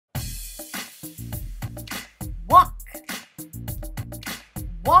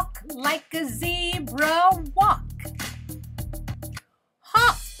like a zebra walk.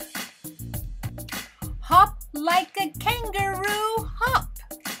 Hop, hop like a kangaroo hop.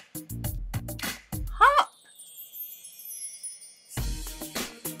 Hop.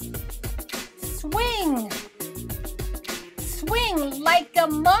 Swing, swing like a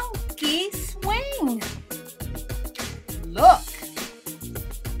monkey swing. Look,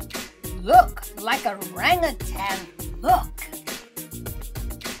 look like a orangutan. Look,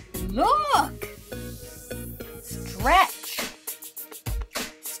 look. Stretch,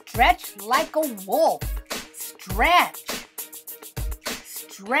 stretch like a wolf. Stretch,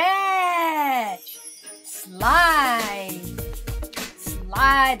 stretch. Slide,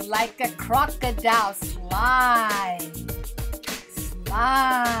 slide like a crocodile. Slide,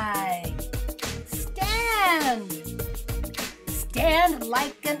 slide. Stand, stand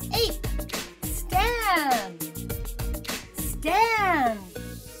like an ape. Stand, stand.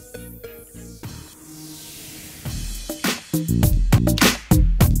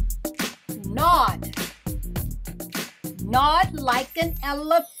 Nod, nod like an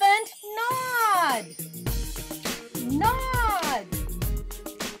elephant. Nod, nod.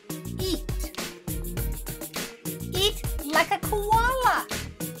 Eat, eat like a koala.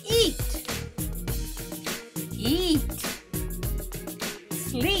 Eat, eat.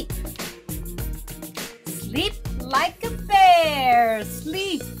 Sleep, sleep like a bear.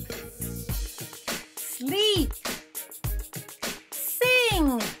 Sleep, sleep.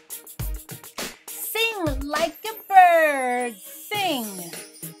 Sing, sing like a bird. Sing.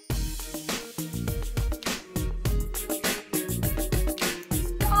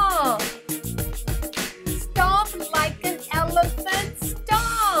 Stomp, stomp like an elephant.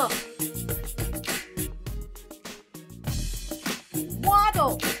 Stomp.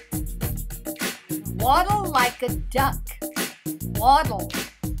 Waddle, waddle like a duck. Waddle.